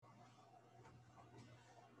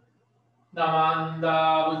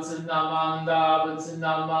Namanda butsu, namanda butsu,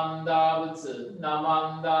 namanda butsu,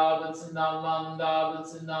 namanda butsu, namanda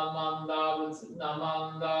butsu, namanda butsu,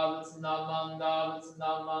 namanda butsu, namanda butsu,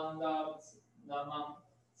 namanda butsu, namanda.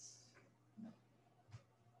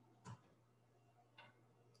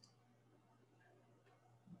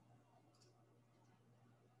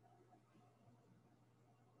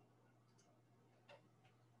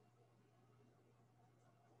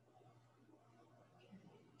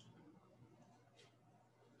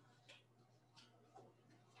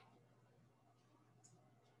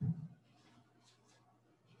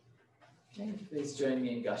 Okay, please join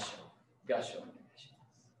me in Gasho. Gasho.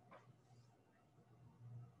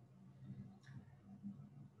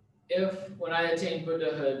 If, when I attain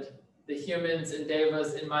Buddhahood, the humans and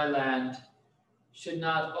devas in my land should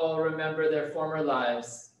not all remember their former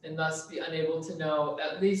lives and thus be unable to know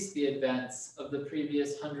at least the events of the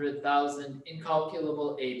previous 100,000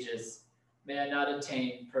 incalculable ages, may I not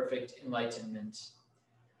attain perfect enlightenment.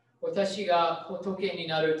 私が仏に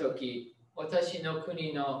なるとき、私の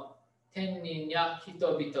国の天人や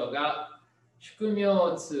人々が宿命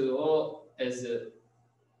通を得ず、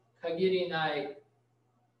限りない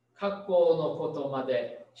過去のことま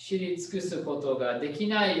で知り尽くすことができ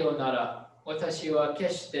ないようなら、私は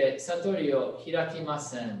決して悟りを開きま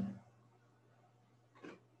せん。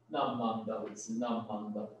何万打仏、何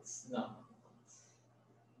万打仏、何万打仏。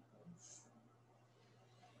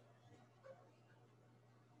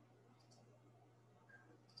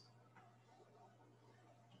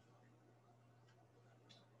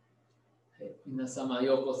皆様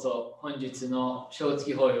ようこそ本日の正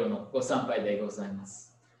月法要のご参拝でございま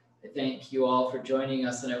す。I thank you all for joining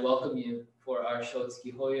us and I welcome you for our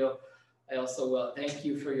Shotsuki Hoyo. I also thank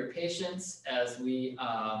you for your patience as we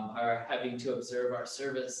are having to observe our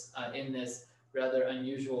service in this rather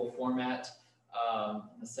unusual format,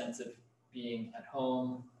 in the sense of being at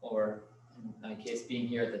home or in my case being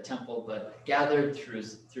here at the temple, but gathered through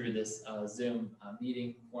this Zoom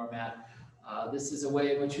meeting format. This is a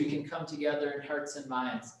way in which we can come together in hearts and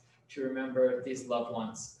minds to remember these loved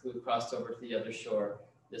ones who have crossed over to the other shore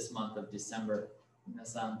this month of December. 皆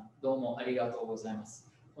さんどうもありがとうございます。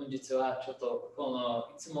本日はちょっとこ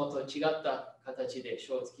のいつもと違った形で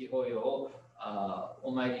正月法要を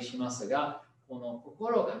お参りしますが、この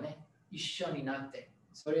心がね一緒になって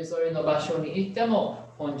それぞれの場所に行っても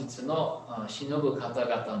本日の忍ぶ方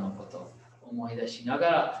々のことを思い出しなが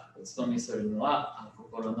らお勤めするのは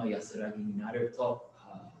心の安らぎになると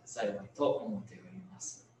幸いと思っておりま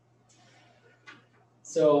す。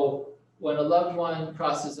So when a loved one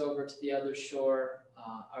crosses over to the other shore,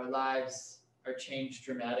 our lives are changed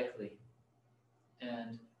dramatically.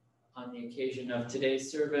 And on the occasion of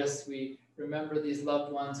today's service, we remember these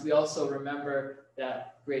loved ones. We also remember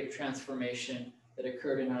that great transformation that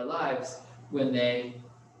occurred in our lives when they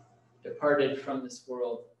departed from this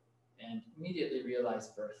world and immediately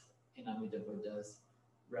realized birth in Amida Buddha's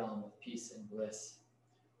realm of peace and bliss.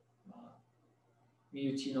 身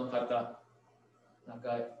内の方、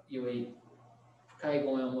仲良い深い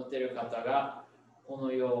ご縁を持っている方がこ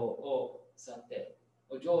の世を去って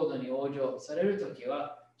お浄土に往生されるとき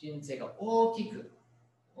は人生が大きく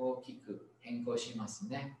変更します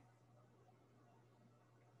ね。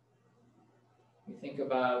We think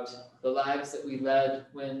about the lives that we led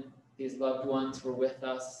when these loved ones were with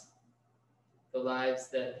us, the lives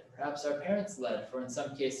that perhaps our parents led, for in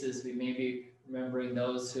some cases we may be remembering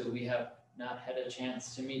those who we have not had a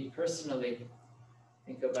chance to meet personally.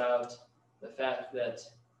 Think about the fact that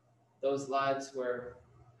those lives were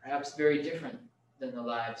perhaps very different than the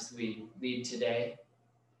lives we lead today.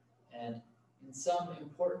 And in some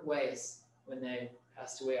important ways, when they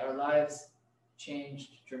passed away, our lives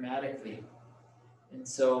changed dramatically. And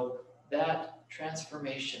so that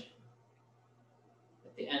transformation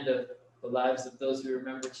at the end of the lives of those we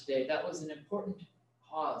remember today, that was an important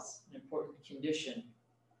cause, an important condition,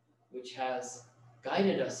 which has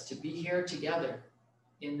guided us to be here together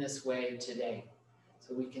in this way today.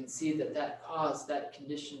 So we can see that that cause, that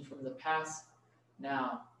condition from the past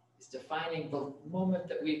now is defining the moment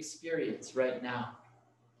that we experience right now.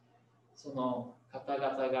 その方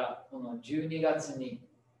々がこの12月に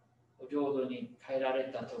お浄土に帰ら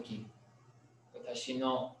れた時、私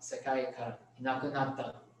の世界からいなくなっ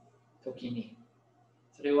た時に、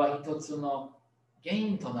それは一つの原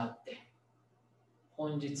因となって、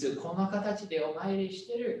本日この形でお参りし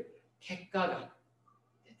ている結果が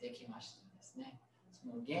出てきましたんですね。そ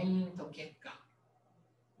の原因と結果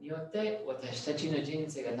によって私たちの人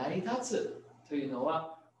生が成り立つというの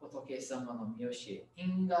は仏様の見教え、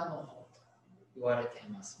因果の法と言われてい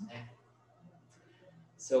ますね。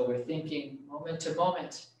So we're thinking moment to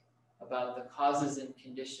moment about the causes and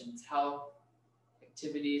conditions, how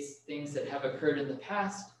activities, things that have occurred in the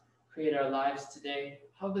past create our lives today,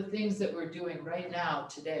 how the things that we're doing right now,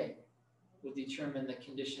 today, will determine the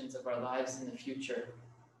conditions of our lives in the future.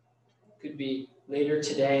 Could be later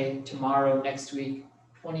today, tomorrow, next week,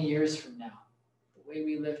 20 years from now. The way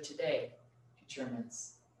we live today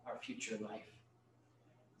determines our future life.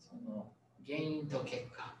 その原因と結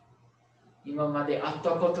果、今まであっ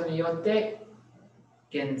たことによって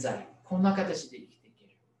現在こんな形で生きていける。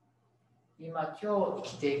今生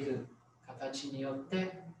きていく形によっ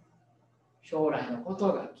て将来のこ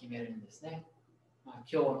とが決めるんですね。今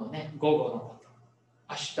日のね、午後のこと、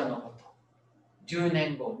明日のこと、10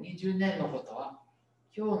年後、20年のことは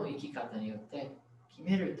今日の生き方によって決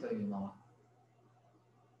めるというのは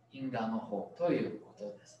因果の方というこ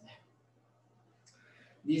とですね。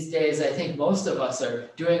These days, I think most of us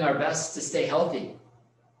are doing our best to stay healthy,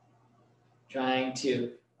 trying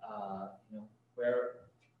to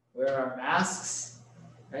wear our masks,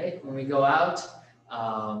 right? When we go out,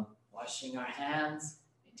 washing our hands,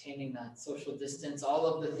 maintaining that social distance, all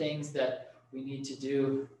of the things that we need to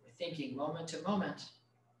do. We're thinking moment to moment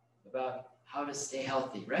about how to stay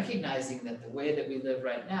healthy, recognizing that the way that we live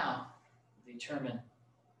right now will determine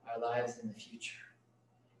our lives in the future.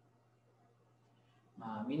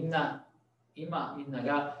 まあみんな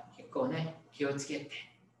が結構ね気をつけて、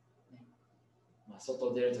ね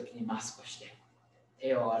外出るときにマスクをして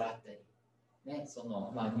手を洗ったり、ね、そ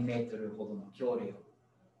の2メートルほどの距離を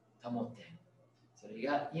保って、それ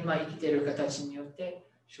が今生きている形によって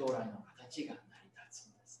将来の形が成り立つ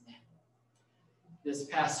んですね。This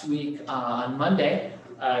past week on Monday,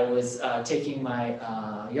 I was taking my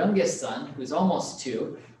youngest son, who's almost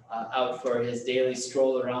 2, out for his daily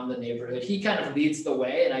stroll around the neighborhood. He kind of leads the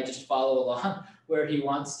way, and I just follow along where he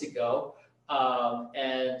wants to go.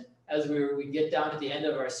 And as we get down to the end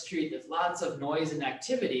of our street, there's lots of noise and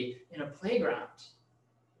activity in a playground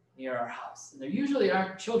near our house. And there usually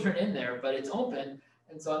aren't children in there, but it's open.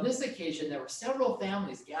 And so on this occasion, there were several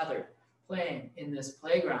families gathered playing in this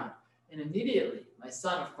playground. And immediately, my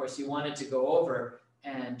son, of course, he wanted to go over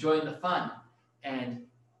and join the fun. And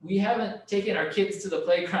we haven't taken our kids to the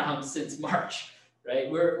playground since March, right?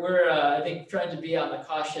 We're I think, trying to be on the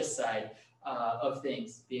cautious side of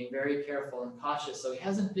things, being very careful and cautious. So he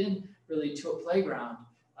hasn't been really to a playground,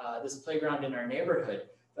 this playground in our neighborhood.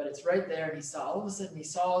 But it's right there, and all of a sudden he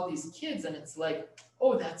saw all these kids, and it's like,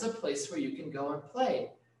 oh, that's a place where you can go and play.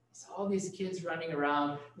 He saw all these kids running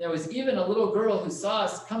around. There was even a little girl who saw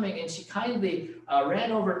us coming, and she kindly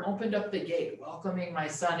ran over and opened up the gate, welcoming my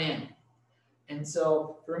son in. And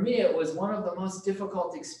so for me, it was one of the most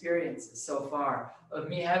difficult experiences so far of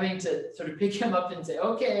me having to sort of pick him up and say,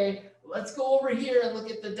 okay, let's go over here and look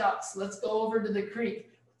at the ducks. Let's go over to the creek.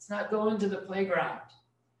 Let's not go into the playground,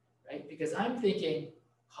 right? Because I'm thinking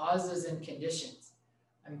causes and conditions.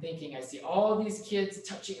 I'm thinking I see all these kids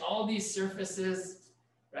touching all these surfaces,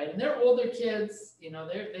 right? And they're older kids, they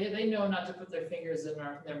know not to put their fingers in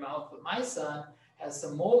their mouth, but my son has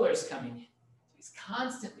some molars coming in. He's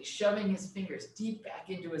constantly shoving his fingers deep back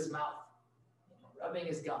into his mouth, rubbing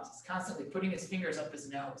his gums. He's constantly putting his fingers up his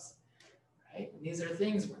nose, right? And these are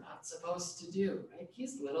things we're not supposed to do, right?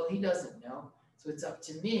 He's little, he doesn't know. So it's up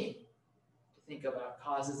to me to think about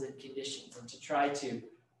causes and conditions and to try to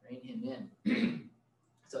rein him in.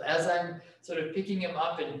 So as I'm sort of picking him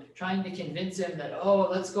up and trying to convince him that, oh,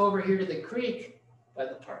 let's go over here to the creek by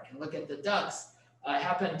the park and look at the ducks, I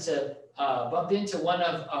happened to bump into one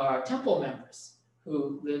of our temple members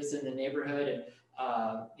who lives in the neighborhood,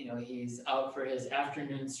 and he's out for his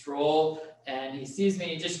afternoon stroll, and he sees me,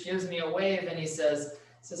 he just gives me a wave, and he says,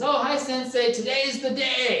 oh, hi, Sensei, today's the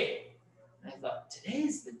day. And I thought,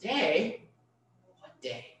 today's the day? What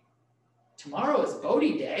day? Tomorrow is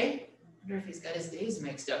Bodhi Day. I wonder if he's got his days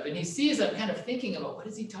mixed up. And he sees I'm kind of thinking about, what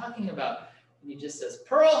is he talking about? And he just says,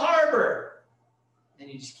 Pearl Harbor. And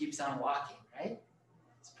he just keeps on walking, right?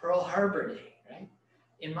 It's Pearl Harbor Day, right?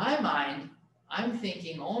 In my mind, I'm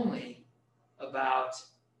thinking only about,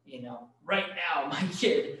 right now, my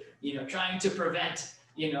kid, trying to prevent,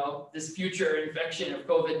 this future infection of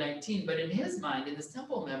COVID-19. But in his mind, in this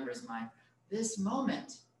temple member's mind, this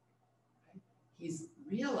moment, right, he's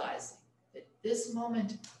realizing that this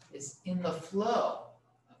moment is in the flow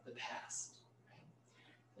of the past. Right?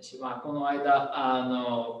 私はこの間、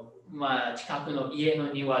近くの家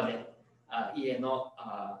の庭で、家の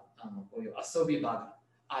こういう遊び場が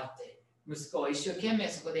あって、息子は一生懸命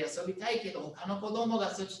そこで遊びたいけど、他の子供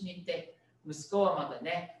がそっちに行って、息子はまだ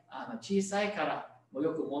ね、小さいから、もう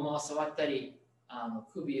よく物を触ったり、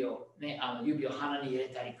首をね、指を鼻に入れ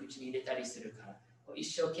たり、口に入れたりするから、一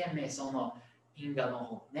生懸命その因果の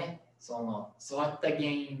方ね、その座った原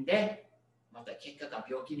因でまた結果が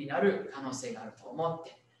病気になる可能性があると思っ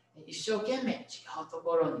て、一生懸命違うと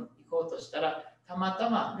ころに行こうとしたら、たまた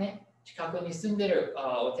まね、近くに住んでる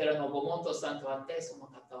お寺のご門徒さんと会って、その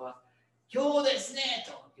方は、今日ですね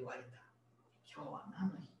と言われた。今日は何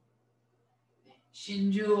の日、ね、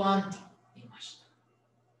真珠庵と言いまし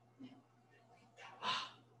た。ね、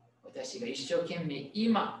私が一生懸命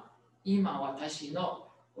今私の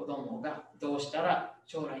子供がどうしたら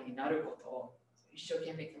将来になることを一生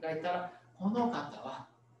懸命考えたら、この方は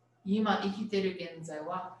今生きている現在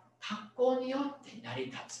は発行によって成り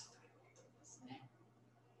立つということですね。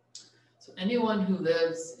So anyone who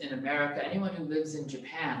lives in America, anyone who lives in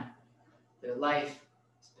Japan, their life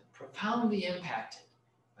has been profoundly impacted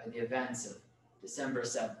by the events of December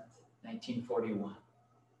 7th, 1941.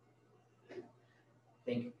 I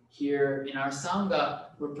think here in our Sangha,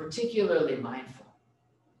 we're particularly mindful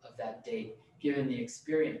of that date, given the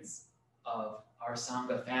experience of our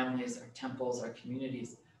Sangha families, our temples, our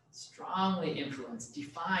communities, strongly influenced,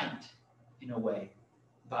 defined in a way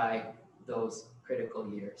by those critical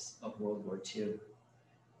years of World War II.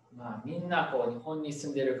 みんなこう日本に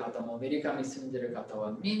住んでいる方もアメリカに住んでいる方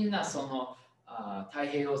はみんなその太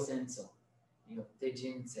平洋戦争によって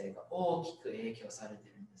人生が大きく影響されて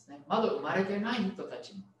いるんですね。まだ生まれてない人た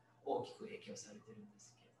ちも大きく影響されているんで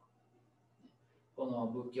すけど、この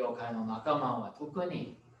仏教界の仲間は特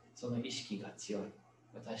にその意識が強い。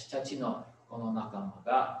私たちのこの仲間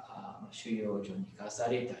が収容所に生かさ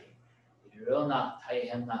れたり、いろいろな大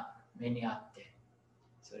変な目にあって、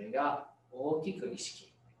それが大きく意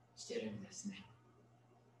識しているんですね。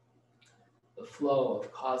The flow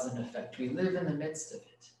of cause and effect. We live in the midst of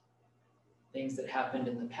it. Things that happened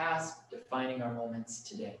in the past, defining our moments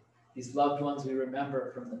today. These loved ones we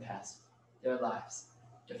remember from the past, their lives,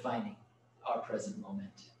 defining our present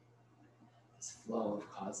moment. This flow of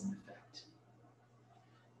cause and effect.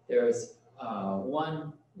 There is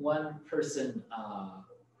one person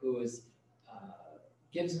who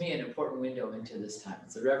gives me an important window into this time.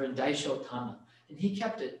 It's the Reverend Daisho Tana. And he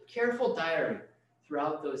kept a careful diary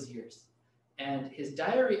throughout those years. And his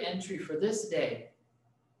diary entry for this day,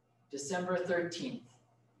 December 13th,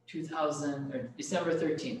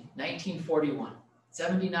 1941,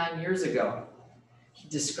 79 years ago, he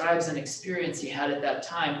describes an experience he had at that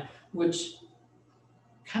time, which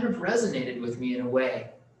kind of resonated with me in a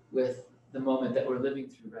way with the moment that we're living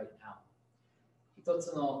through right now. 一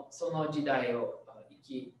つのその時代を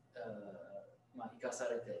生かさ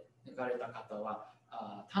れて抜かれた方は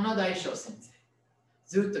棚大将先生。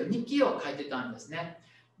ずっと日記を書いてたんですね。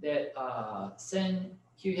で、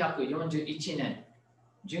1941年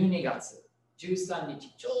12月13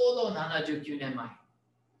日、ちょうど79年前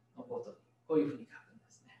のことにこういうふうに書くんで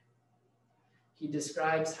すね。He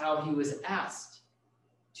describes how he was asked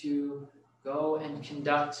to go and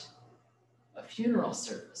conduct a funeral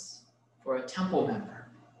service for a temple member.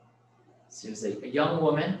 She was a young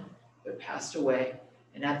woman who had passed away,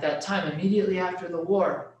 and at that time, immediately after the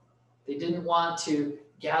war, they didn't want to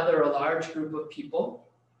gather a large group of people,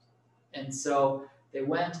 and so they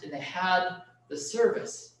went and they had the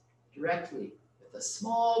service directly with a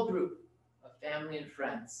small group of family and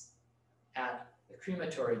friends at the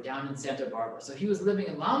crematory down in Santa Barbara. So he was living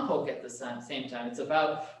in Lompoc at the same time. It's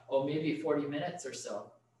about, maybe 40 minutes or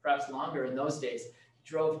so, perhaps longer in those days. He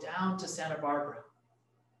drove down to Santa Barbara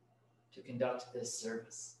to conduct this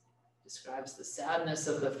service. Describes the sadness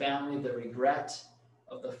of the family, the regret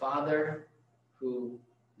of the father whose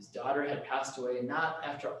daughter had passed away, not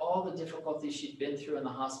after all the difficulties she'd been through in the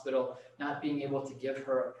hospital, not being able to give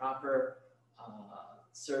her a proper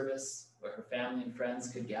service where her family and friends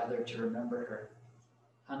could gather to remember her.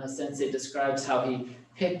 Hana Sensei describes how he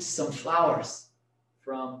picked some flowers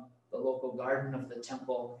from the local garden of the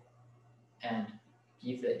temple and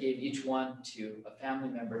gave each one to a family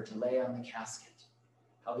member to lay on the casket.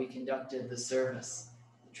 How he conducted the service,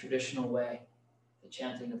 the traditional way, the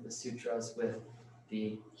chanting of the sutras with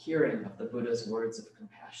the hearing of the Buddha's words of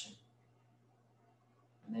compassion.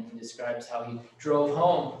 And then he describes how he drove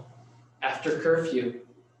home after curfew,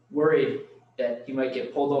 worried that he might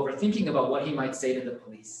get pulled over, thinking about what he might say to the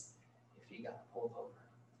police if he got pulled over.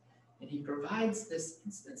 And he provides this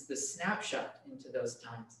instance, this snapshot into those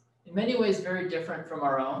times. In many ways, very different from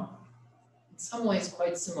our own. In some ways,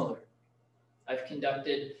 quite similar. I've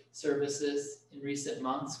conducted services in recent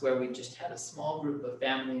months where we just had a small group of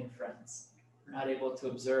family and friends. We're not able to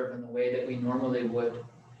observe in the way that we normally would.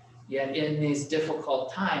 Yet in these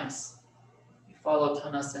difficult times, we follow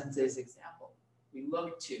Tana Sensei's example. We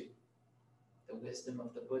look to the wisdom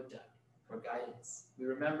of the Buddha for guidance. We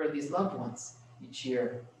remember these loved ones each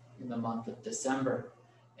year in the month of December.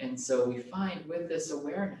 And so we find with this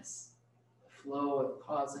awareness, the flow of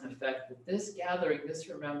cause and effect, that this gathering, this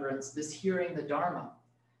remembrance, this hearing the Dharma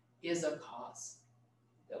is a cause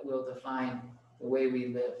that will define the way we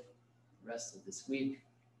live the rest of this week,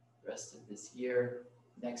 the rest of this year,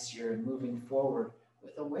 next year, and moving forward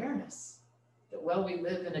with awareness that while we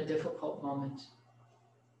live in a difficult moment,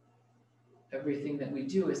 everything that we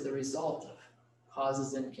do is the result of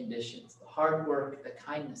causes and conditions, the hard work, the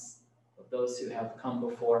kindness of those who have come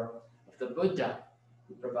before, of the Buddha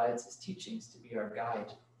who provides his teachings to be our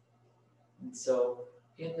guide. And so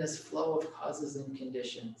in this flow of causes and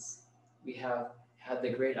conditions, we have had the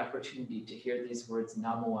great opportunity to hear these words,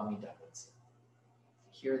 Namo Amida Butsu,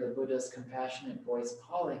 to hear the Buddha's compassionate voice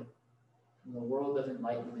calling from the world of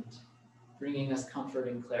enlightenment, bringing us comfort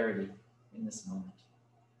and clarity in this moment.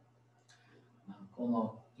 こ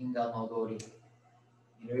の因果の通り、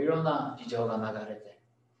いろいろな事情が流れて、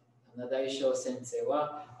七大将先生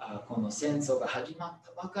はこの戦争が始まっ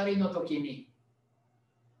たばかりの時に、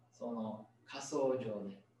その火葬場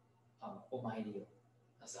でお参りを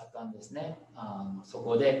なさったんですね。そ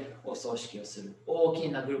こでお葬式をする。大き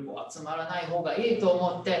なグループを集まらない方がいいと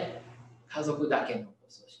思って、家族だけのお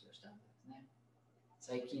葬式をしたんですね。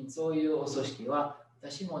最近そういうお葬式は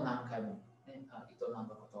私も何回も、営ん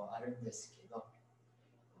だことはあるんですけど、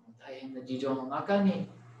大変な事情の中に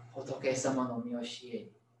仏様の見教え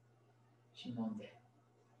に忍んで、やっ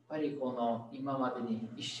ぱりこの今までに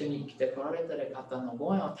一緒に来てこられた方の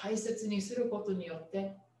ご縁を大切にすることによっ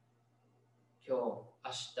て、今日、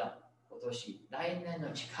明日、今年、来年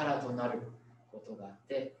の力となることがあっ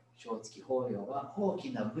て、正月法要は大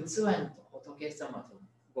きな仏縁と仏様との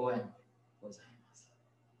ご縁でございます。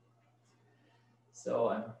So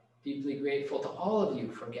I'm deeply grateful to all of you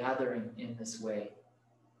for gathering in this way,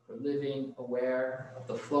 for living aware of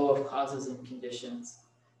the flow of causes and conditions,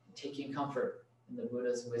 and taking comfort in the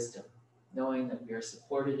Buddha's wisdom, knowing that we are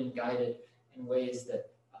supported and guided in ways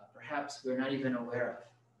that perhaps we're not even aware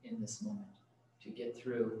of in this moment to get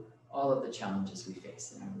through all of the challenges we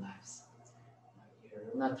face in our lives. いろい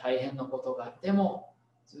ろな大変なことがあっても、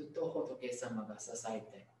ずっと仏様が支え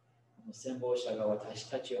て、先方者が私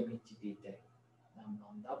たちを導いて、何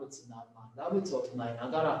万打仏を唱えな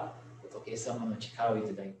がら仏様の力をい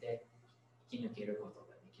ただいて生き抜けること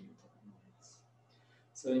ができると思います。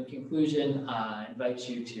So in conclusion, I invite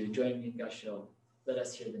you to join me in 合唱. Let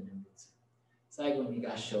us hear the 念仏。最後に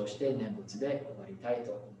合唱して念仏で終わりたい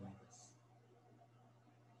と思います。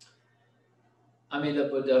Amida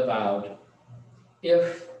Buddha vowed,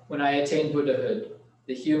 if, when I attain Buddhahood,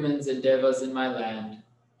 the humans and devas in my land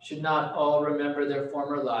should not all remember their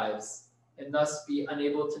former lives, and thus be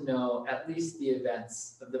unable to know at least the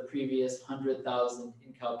events of the previous 100,000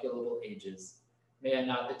 incalculable ages, may I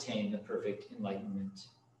not attain the perfect enlightenment.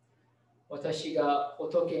 私が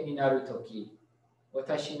仏になるとき、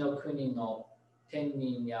私の国の天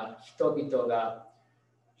人や人々が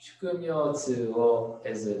宿命通を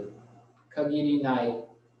得ず、限りない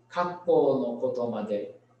格好のことま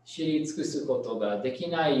で知り尽くすことができ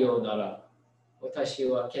ないようなら、私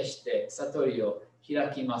は決して悟りを開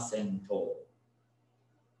きませんと。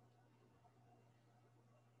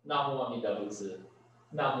南無阿弥陀仏、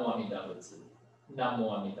南無阿弥陀仏、南無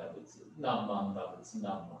阿弥陀仏、南無阿弥陀仏、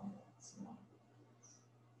南無阿弥陀仏。